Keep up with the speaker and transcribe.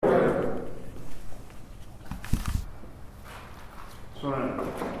just want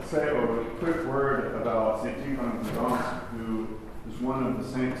to say a quick word about St. Tikhon of Gdansk, who is one of the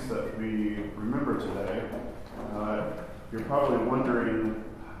saints that we remember today. You're probably wondering,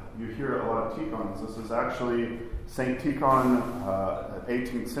 you hear a lot of Tikhons. This is actually St. Tikhon,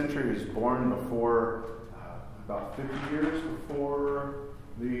 18th century. He was born before, about 50 years before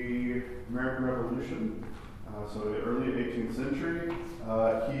the American Revolution. So the early 18th century.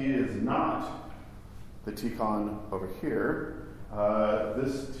 He is not the Tikhon over here.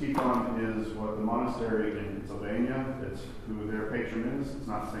 This Tikhon is what the monastery in Pennsylvania, it's who their patron is. It's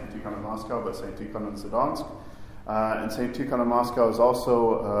not St. Tikhon of Moscow, but St. Tikhon of Gdansk. And St. Tikhon of Moscow is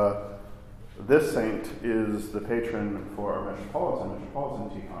also, this saint is the patron for our Metropolitan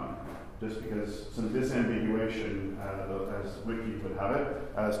Tikhon, just because some disambiguation, as Wiki would have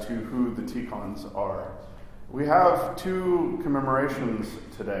it, as to who the Tikhons are. We have two commemorations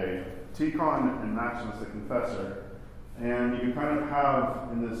today, Tikhon and Maximus the Confessor. And you kind of have,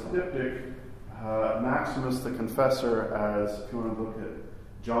 in this diptych, Maximus the Confessor as, if you want to look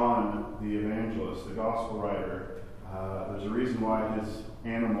at John the Evangelist, the Gospel writer, there's a reason why his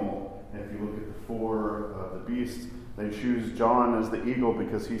animal, if you look at the four, the beasts, they choose John as the eagle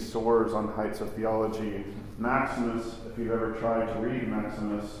because he soars on heights of theology. Maximus, if you've ever tried to read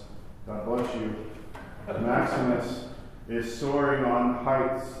Maximus, God bless you, Maximus is soaring on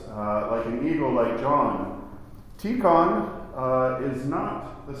heights like an eagle, like John. Tikhon is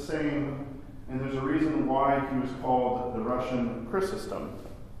not the same, and there's a reason why he was called the Russian Chrysostom.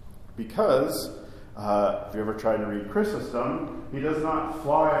 Because, if you ever tried to read Chrysostom, he does not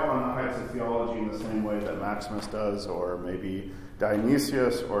fly on the heights of theology in the same way that Maximus does, or maybe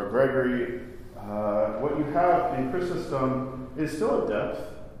Dionysius or Gregory. What you have in Chrysostom is still a depth,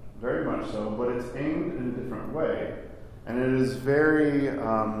 very much so, but it's aimed in a different way. And it is very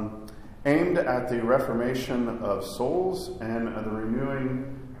aimed at the reformation of souls and the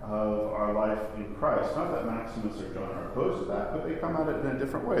renewing of our life in Christ. Not that Maximus or John are opposed to that, but they come at it in a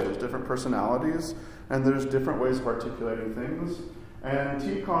different way. There's different personalities, and there's different ways of articulating things. And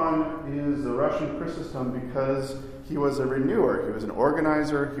Tikhon is the Russian Chrysostom because he was a renewer. He was an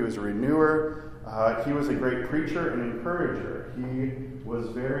organizer. He was a renewer. He was a great preacher and encourager. He was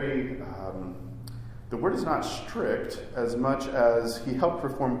very... the word is not strict as much as he helped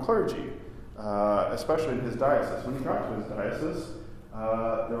reform clergy, especially in his diocese. When he got to his diocese,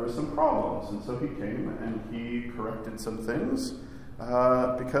 there were some problems, and so he came and he corrected some things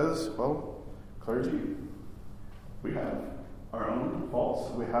because, well, clergy, we have our own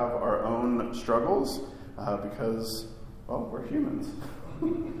faults, we have our own struggles because, well, we're humans.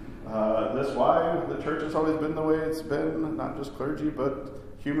 That's why the church has always been the way it's been, not just clergy, but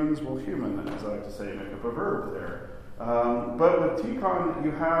humans will human, as I like to say, make up a verb there. But with Tikhon, you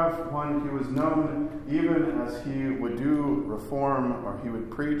have one, he was known even as he would do reform, or he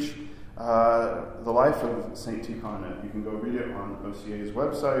would preach the life of St. Tikhon. You can go read it on OCA's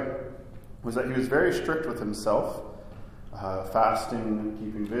website, was that he was very strict with himself, fasting,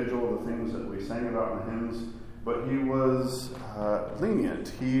 keeping vigil, the things that we sang about in the hymns, but he was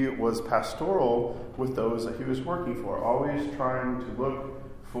lenient. He was pastoral with those that he was working for, always trying to look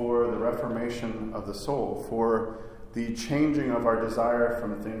for the reformation of the soul, for the changing of our desire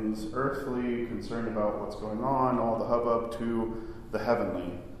from things earthly, concerned about what's going on, all the hubbub, to the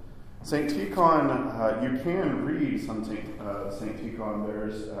heavenly. St. Tikhon, you can read some St. Tikhon.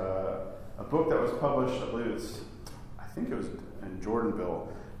 There's a book that was published, I think it was in Jordanville,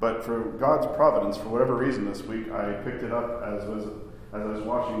 but for God's providence, for whatever reason this week, I picked it up as I was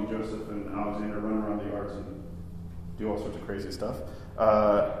watching Joseph and Alexander run around the yards and do all sorts of crazy stuff.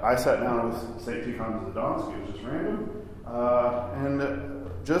 I sat down with St. Tikhon of Gdansk. It was just random.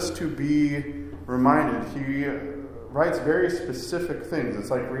 And just to be reminded, he writes very specific things.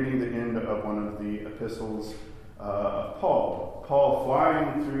 It's like reading the end of one of the epistles of Paul. Paul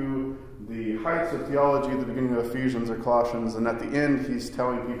flying through the heights of theology at the beginning of Ephesians or Colossians, and at the end he's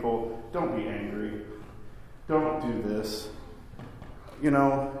telling people, don't be angry. Don't do this. You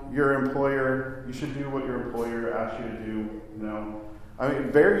know, your employer, you should do what your employer asks you to do, you know. I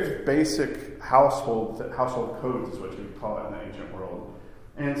mean, very basic household codes is what you would call it in the ancient world.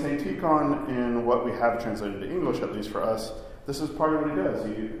 And St. Tikhon, in what we have translated to English, at least for us, this is part of what he does.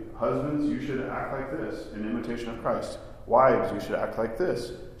 Husbands, you should act like this, in imitation of Christ. Wives, you should act like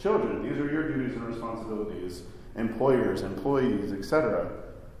this. Children, these are your duties and responsibilities. Employers, employees, etc.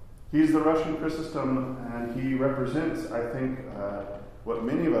 He's the Russian Chrysostom, and he represents, I think, what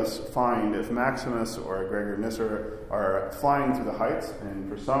many of us find if Maximus or Gregor Nyssa are flying through the heights, and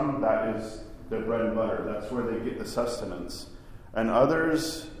for some that is their bread and butter. That's where they get the sustenance. And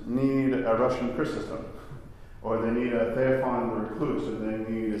others need a Russian Chrysostom. or they need a Theophan the Recluse, or they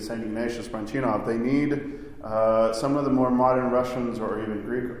need a St. Ignatius Brontinov. They need some of the more modern Russians or even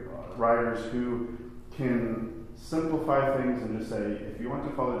Greek writers who can simplify things and just say, if you want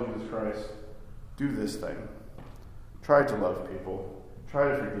to follow Jesus Christ, do this thing. Try to love people. Try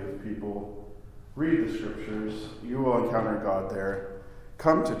to forgive people. Read the scriptures. You will encounter God there.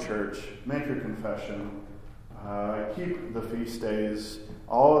 Come to church. Make your confession. Keep the feast days.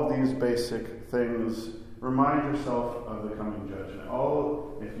 All of these basic things. Remind yourself of the coming judgment.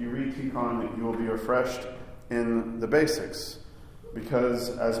 If you read Tikhon, you will be refreshed in the basics.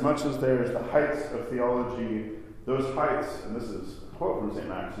 Because as much as there's the heights of theology, those heights, and this is a quote from St.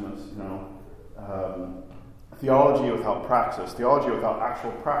 Maximus, theology without praxis, theology without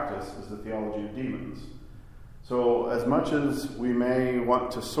actual practice is the theology of demons. So as much as we may want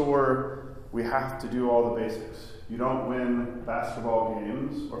to soar, we have to do all the basics. You don't win basketball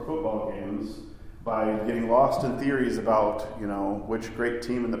games or football games by getting lost in theories about, which great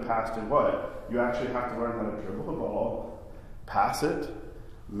team in the past did what. You actually have to learn how to dribble the ball, pass it,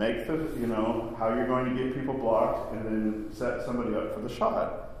 make how you're going to get people blocked, and then set somebody up for the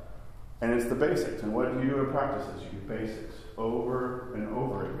shot. And it's the basics. And what do you do in practices? You do basics over and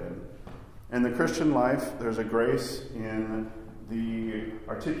over again. In the Christian life, there's a grace in the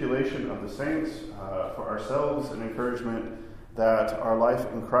articulation of the saints for ourselves, an encouragement that our life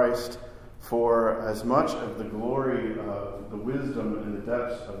in Christ, for as much of the glory of the wisdom and the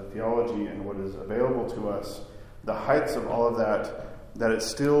depths of the theology and what is available to us, the heights of all of that it's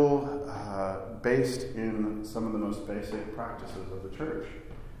still based in some of the most basic practices of the church.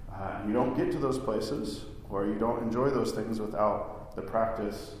 You don't get to those places, or you don't enjoy those things without the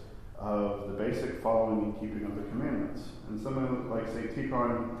practice of the basic following and keeping of the commandments. And someone like St.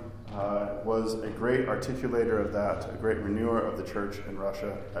 Tikhon was a great articulator of that, a great renewer of the church in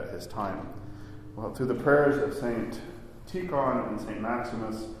Russia at his time. Well, through the prayers of St. Tikhon and St.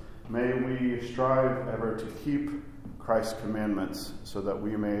 Maximus, may we strive ever to keep Christ's commandments so that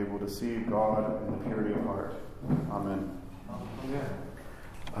we may be able to see God in the purity of heart. Amen. Amen.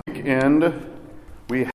 Weekend